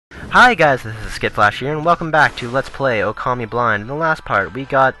Hi guys, this is skittflash here, and welcome back to Let's Play Okami Blind. In the last part, we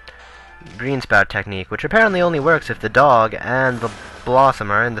got green spout technique, which apparently only works if the dog and the blossom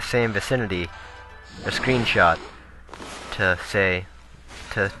are in the same vicinity. A screenshot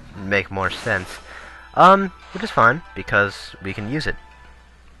to make more sense. Which is fine, because we can use it.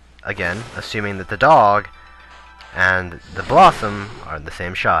 Again, assuming that the dog and the blossom are in the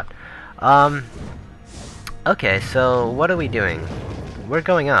same shot. Okay, so what are we doing? We're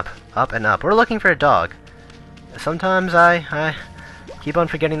going up and up. We're looking for a dog. Sometimes I keep on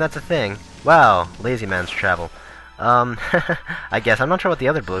forgetting that's a thing. Wow, lazy man's travel. I guess I'm not sure what the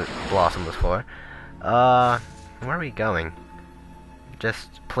other blossom was for. Where are we going?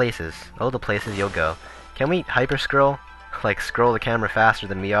 Just places. Oh, the places you'll go. Can we hyper scroll? Like scroll the camera faster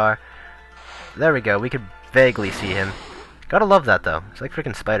than we are? There we go. We could vaguely see him. Gotta love that though. It's like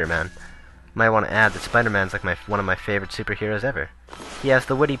freaking Spider-Man. Might want to add that Spider-Man's like one of my favorite superheroes ever. He has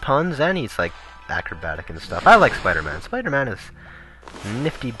the witty puns, and he's like acrobatic and stuff. I like Spider-Man. Spider-Man is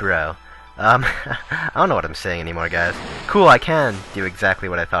nifty bro. I don't know what I'm saying anymore, guys. Cool, I can do exactly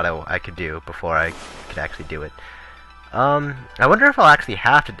what I thought I could do before I could actually do it. I wonder if I'll actually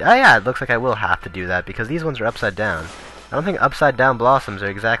have to... Oh yeah, it looks like I will have to do that, because these ones are upside down. I don't think upside down blossoms are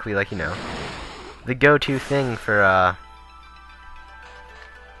exactly like, you know, the go-to thing for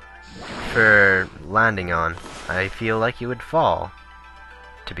landing on. I feel like you would fall,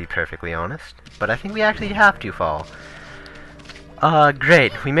 to be perfectly honest. But I think we actually have to fall.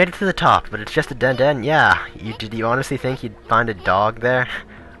 Great. We made it to the top, but it's just a dead end. Yeah. Did you honestly think you'd find a dog there?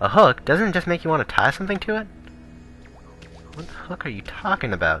 A hook? Doesn't it just make you want to tie something to it? What the hook are you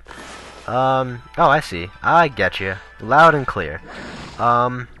talking about? Oh, I see. I get you. Loud and clear.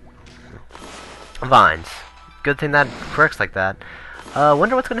 Vines. Good thing that works like that.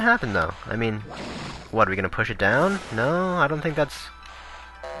 Wonder what's gonna happen though. I mean, what, are we gonna push it down? No, I don't think that's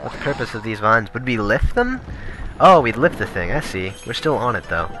what the purpose of these vines. Would we lift them? Oh, we'd lift the thing, I see. We're still on it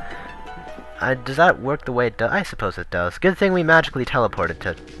though. Does that work the way it does? I suppose it does. Good thing we magically teleported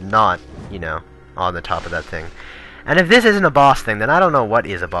to not, you know, on the top of that thing. And if this isn't a boss thing, then I don't know what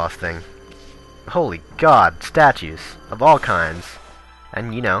is a boss thing. Holy god, statues of all kinds.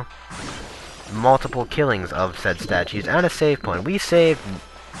 And, you know, multiple killings of said statues, and a save point. We saved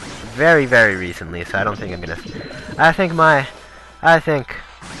very, very recently, so I don't think I'm gonna... I think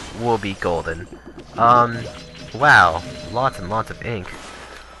we'll be golden. Wow, lots and lots of ink.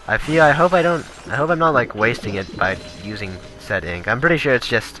 I hope I'm not, like, wasting it by using said ink. I'm pretty sure it's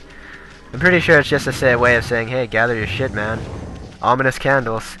just a way of saying, hey, gather your shit, man. Ominous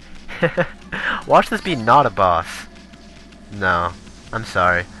candles. Watch this be not a boss. No, I'm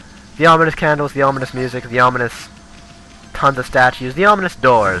sorry. The ominous candles, the ominous music, the ominous tons of statues, the ominous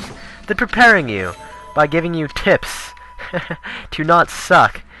doors. They're preparing you by giving you tips to not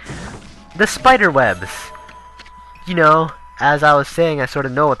suck. The spider webs. You know, as I was saying, I sort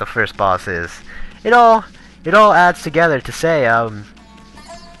of know what the first boss is. It all adds together to say,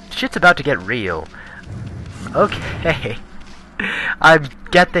 shit's about to get real. Okay. I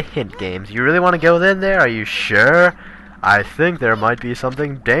get the hint, games. You really want to go in there? Are you sure? I think there might be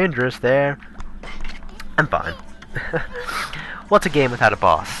something dangerous there. I'm fine. What's a game without a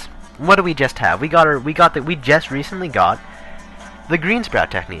boss? What do we just have? We just recently got the green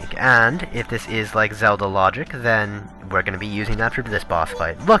sprout technique, and if this is like Zelda logic, then we're gonna be using that for this boss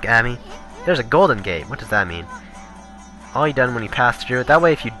fight. Look, Amy, there's a golden gate. What does that mean? All you done when you pass through it. That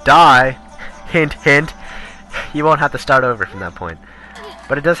way, if you die, hint, hint, you won't have to start over from that point.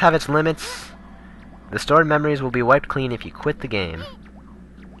 But it does have its limits. The stored memories will be wiped clean if you quit the game.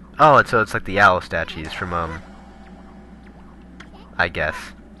 Oh, so it's like the owl statues from, I guess.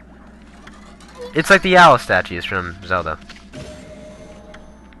 It's like the owl statues from Zelda.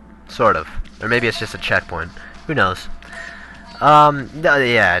 Sort of. Or maybe it's just a checkpoint. Who knows? No,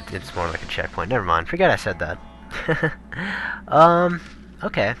 yeah, it's more like a checkpoint. Never mind. Forget I said that.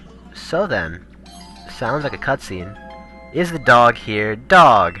 Okay. So then. Sounds like a cutscene. Is the dog here?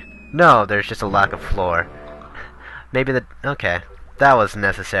 Dog! No, there's just a lack of floor. Maybe the... Okay. That was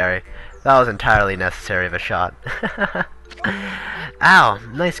necessary. That was entirely necessary of a shot. Ow!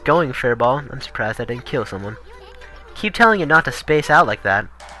 Nice going, Fairball. I'm surprised I didn't kill someone. Keep telling you not to space out like that.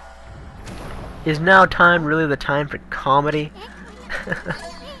 Is now time really the time for comedy?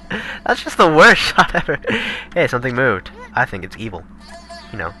 That's just the worst shot ever. Hey, something moved. I think it's evil.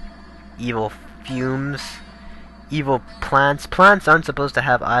 You know, evil fumes... Evil plants. Plants aren't supposed to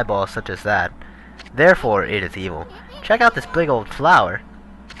have eyeballs such as that. Therefore, it is evil. Check out this big old flower.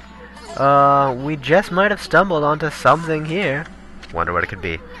 We just might have stumbled onto something here. Wonder what it could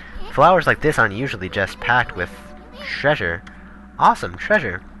be. Flowers like this aren't usually just packed with treasure. Awesome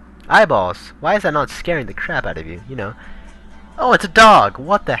treasure. Eyeballs, why is that not scaring the crap out of you, you know? Oh, it's a dog!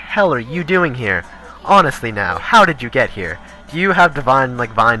 What the hell are you doing here? Honestly now, how did you get here? Do you have divine,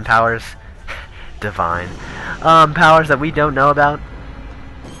 like, vine powers? Divine. Powers that we don't know about?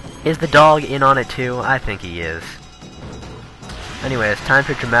 Is the dog in on it too? I think he is. Anyway, it's time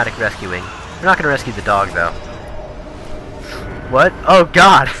for dramatic rescuing. We're not gonna rescue the dog, though. What? Oh,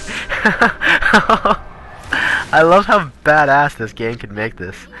 God! I love how badass this game could make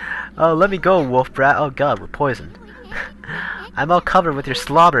this. Oh, let me go, wolf brat. Oh, God, we're poisoned. I'm all covered with your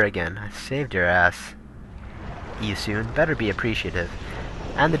slobber again. I saved your ass. You soon. Better be appreciative.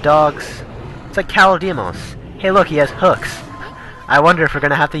 And the dogs... It's like Kalle. Hey, look, he has hooks. I wonder if we're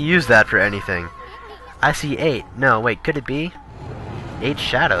gonna have to use that for anything. I see 8. No, wait, could it be? 8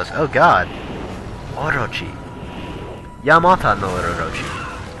 shadows. Oh, God. Orochi. Yamata no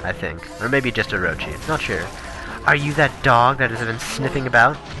Orochi, I think. Or maybe just Orochi. Not sure. Are you that dog that has been sniffing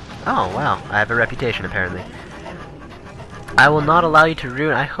about? Oh, wow. I have a reputation, apparently. I will not allow you to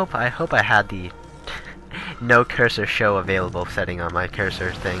ruin... I hope I had the no cursor show available setting on my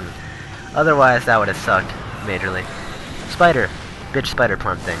cursor thing. Otherwise, that would have sucked majorly. Spider. Bitch spider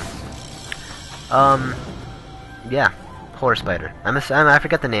plant thing. Yeah. Horror spider. I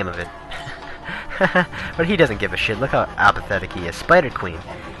forget the name of it. But he doesn't give a shit. Look how apathetic he is. Spider Queen.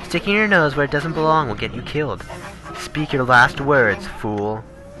 Sticking your nose where it doesn't belong will get you killed. Speak your last words, fool.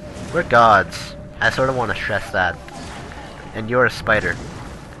 We're gods. I sort of want to stress that. And you're a spider.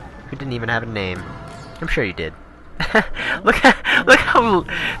 Who didn't even have a name. I'm sure you did. look how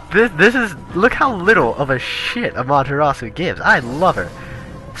look how little of a shit Amaterasu gives. I love her.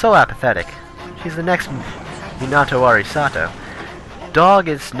 So apathetic. She's the next Minato Arisato. Dog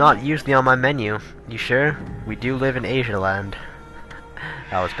is not usually on my menu. You sure? We do live in Asia land.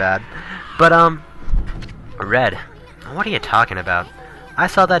 That was bad. But Red. What are you talking about? I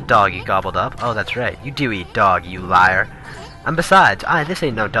saw that dog you gobbled up. Oh, that's right. You do eat dog, you liar. And besides, this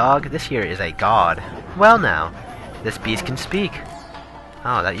ain't no dog. This here is a god. Well now, this beast can speak.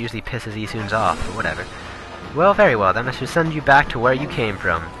 Oh, that usually pisses Isun's off, but whatever. Well, very well, then I should send you back to where you came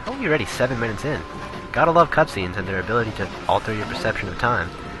from. Oh, you're already 7 minutes in. Gotta love cutscenes and their ability to alter your perception of time.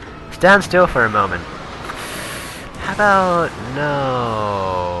 Stand still for a moment. How about...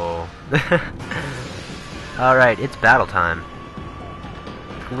 no... Alright, it's battle time.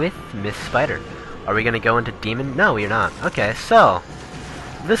 With Miss Spider. Are we gonna go into Demon? No, you're not. Okay, so...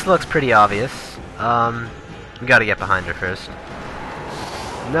 this looks pretty obvious. We gotta get behind her first.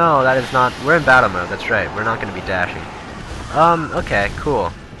 No, that is not... we're in battle mode, that's right. We're not gonna be dashing. Okay,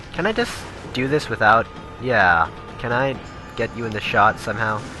 cool. Can I just do this without... yeah. Can I get you in the shot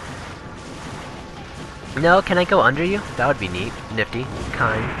somehow? No, can I go under you? That would be neat. Nifty.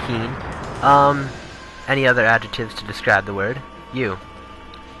 Kind. Keen. Any other adjectives to describe the word? You.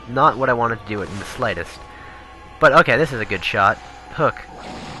 Not what I wanted to do it in the slightest. But okay, this is a good shot. Hook.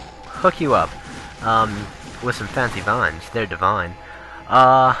 Hook you up. With some fancy vines. They're divine.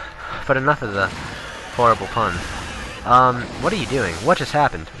 But enough of the horrible puns. What are you doing? What just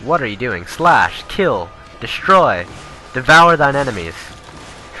happened? What are you doing? Slash, kill, destroy, devour thine enemies.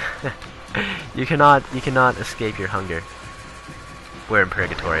 You cannot escape your hunger. We're in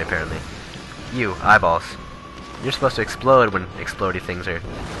purgatory, apparently. You, eyeballs. You're supposed to explode when explodey things are...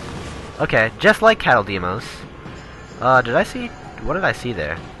 okay, just like Kalle. Did I see... what did I see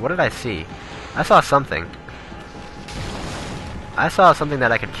there? What did I see? I saw something. I saw something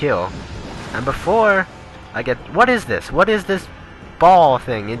that I could kill. And before I get... what is this? What is this ball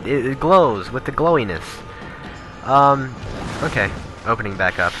thing? It glows with the glowiness. Okay. Opening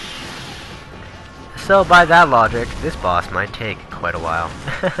back up. So by that logic, this boss might take quite a while.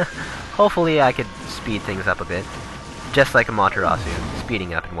 Hopefully I could speed things up a bit. Just like Amaterasu,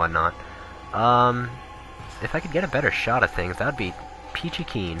 speeding up and whatnot. If I could get a better shot of things, that would be peachy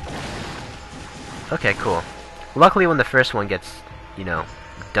keen. Okay, cool. Luckily when the first one gets, you know,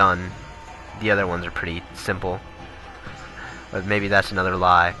 done, the other ones are pretty simple. But maybe that's another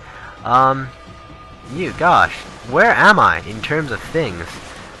lie. Gosh, where am I in terms of things?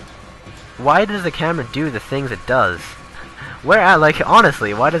 Why does the camera do the things it does? Like,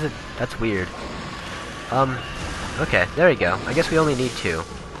 honestly, why does it... that's weird. Okay, there we go. I guess we only need 2.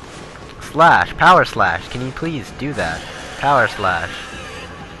 Slash, power slash, can you please do that? Power slash.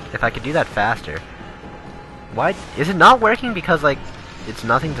 If I could do that faster. Why... is it not working because, like, it's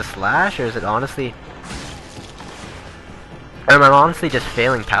nothing to slash, or is it honestly... or am I honestly just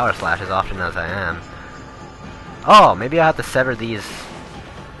failing power slash as often as I am? Oh, maybe I have to sever these...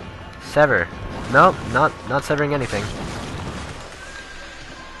 sever. Nope, not severing anything.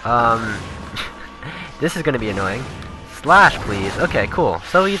 This is gonna be annoying. Slash, please. Okay, cool.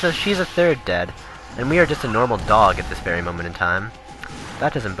 So she's a third dead, and we are just a normal dog at this very moment in time.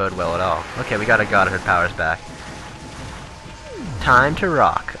 That doesn't bode well at all. Okay, we got our godhood powers back. Time to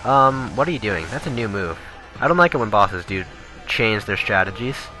rock. What are you doing? That's a new move. I don't like it when bosses do change their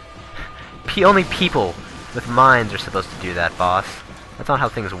strategies. Only people with minds are supposed to do that, boss. That's not how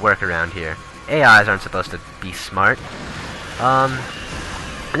things work around here. AIs aren't supposed to be smart.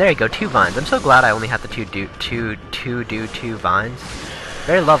 There you go, 2 vines. I'm so glad I only had the two vines.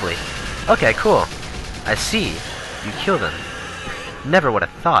 Very lovely. Okay, cool. I see. You kill them. Never would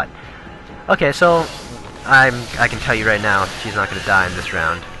have thought. Okay, so I can tell you right now, she's not gonna die in this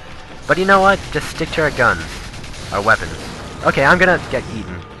round. But you know what? Just stick to our guns, our weapons. Okay, I'm gonna get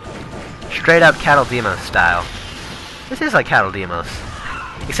eaten. Straight up Cattle Demos style. This is like Cattle Demos,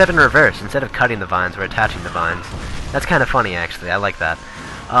 except in reverse. Instead of cutting the vines, we're attaching the vines. That's kind of funny, actually. I like that.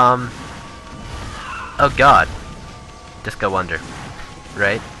 Oh god. Just go under.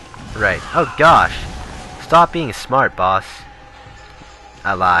 Right? Right. Oh gosh. Stop being smart, boss.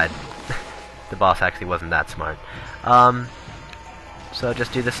 I lied. The boss actually wasn't that smart. So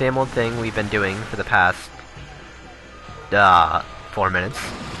just do the same old thing we've been doing for the past 4 minutes.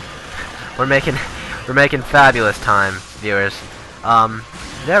 We're making fabulous time, viewers.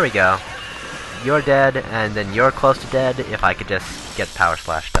 There we go. You're dead, and then you're close to dead. If I could just get Power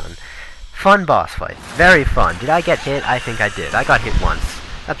Slash done. Fun boss fight. Very fun. Did I get hit? I think I did. I got hit once.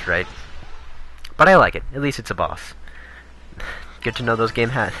 That's right. But I like it. At least it's a boss. Good to know this game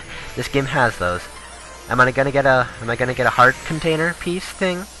has those. Am I gonna get a heart container piece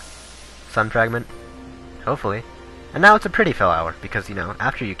thing? Sun fragment? Hopefully. And now it's a pretty flower, because, you know,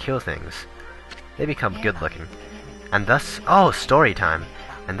 after you kill things, they become good looking. And thus, oh, story time!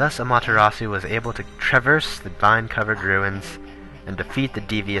 And thus Amaterasu was able to traverse the vine-covered ruins and defeat the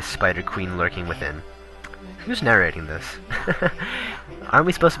devious Spider Queen lurking within. Who's narrating this? Aren't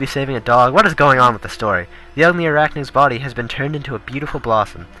we supposed to be saving a dog? What is going on with the story? The ugly arachnid's body has been turned into a beautiful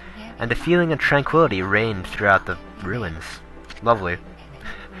blossom, and a feeling of tranquility reigned throughout the ruins. Lovely.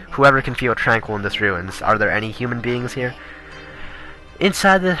 Whoever can feel tranquil in this ruins. Are there any human beings here?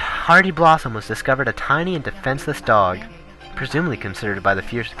 Inside the hardy blossom was discovered a tiny and defenseless dog, presumably consumed by the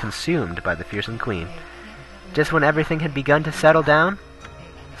fearsome queen. Just when everything had begun to settle down,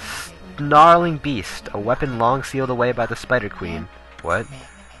 snarling beast, a weapon long sealed away by the Spider Queen. What?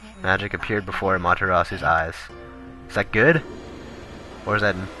 Magic appeared before Amaterasu's eyes. Is that good? Or is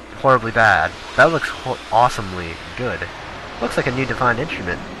that horribly bad? That looks awesomely good. Looks like a new divine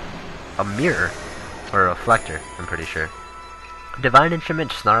instrument. A mirror. Or a reflector, I'm pretty sure. Divine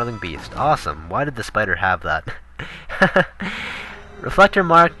instrument, snarling beast. Awesome. Why did the spider have that? Reflector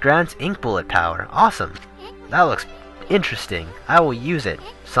mark grants ink bullet power. Awesome. That looks interesting. I will use it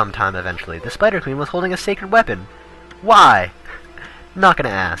sometime eventually. The Spider Queen was holding a sacred weapon. Why? Not gonna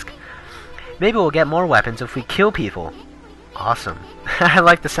ask. Maybe we'll get more weapons if we kill people. Awesome. I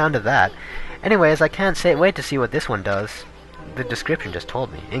like the sound of that. Anyways, I can't wait to see what this one does. The description just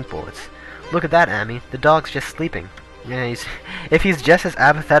told me. Ink bullets. Look at that, Amy. The dog's just sleeping. Yeah, if he's just as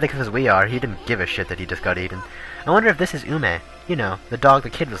apathetic as we are, he didn't give a shit that he just got eaten. I wonder if this is Ume. You know, the dog the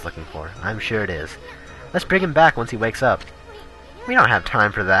kid was looking for. I'm sure it is. Let's bring him back once he wakes up. We don't have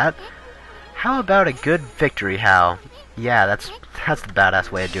time for that. How about a good victory howl? Yeah, that's the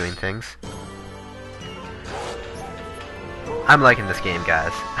badass way of doing things. I'm liking this game,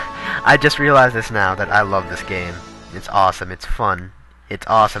 guys. I just realized this now, that I love this game. It's awesome, it's fun, it's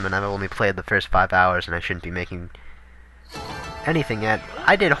awesome, and I've only played the first 5 hours and I shouldn't be making anything yet.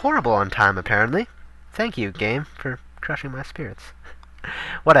 I did horrible on time, apparently. Thank you, game, for crushing my spirits.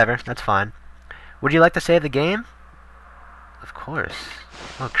 Whatever, that's fine. Would you like to save the game? Of course.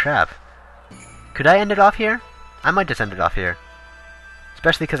 Oh crap. Could I end it off here? I might just end it off here.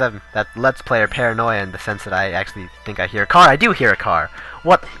 Especially because I'm that Let's Player paranoia in the sense that I actually think I hear a car. I do hear a car!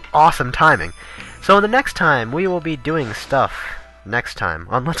 What awesome timing! So in the next time, we will be doing stuff next time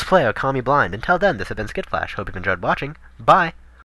on Let's Play Okami Blind. Until then, this has been skittflash. Hope you've enjoyed watching. Bye!